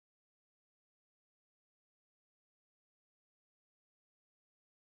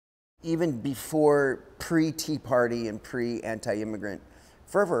Even before pre-Tea Party and pre-anti-immigrant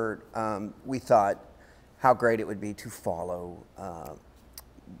fervor, we thought how great it would be to follow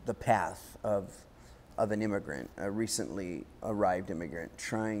the path of an immigrant, a recently arrived immigrant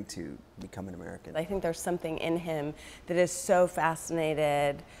trying to become an American. I think there's something in him that is so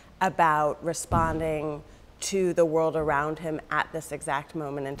fascinated about responding to the world around him at this exact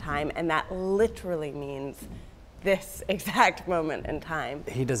moment in time, and that literally means this exact moment in time.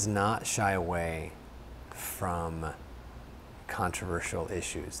 He does not shy away from controversial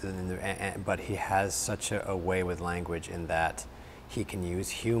issues, but he has such a way with language in that he can use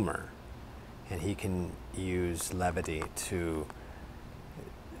humor and he can use levity to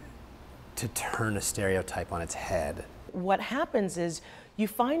turn a stereotype on its head. What happens is you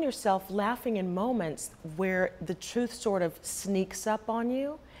find yourself laughing in moments where the truth sort of sneaks up on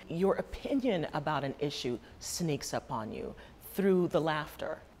you. Your opinion about an issue sneaks up on you through the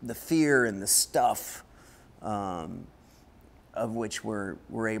laughter. The fear and the stuff of which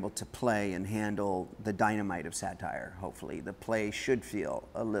we're able to play and handle the dynamite of satire, hopefully. The play should feel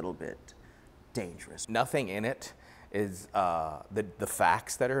a little bit dangerous. Nothing in it is, the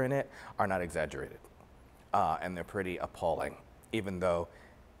facts that are in it are not exaggerated. And they're pretty appalling, even though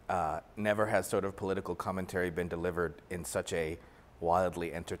never has sort of political commentary been delivered in such a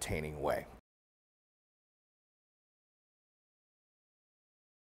wildly entertaining way.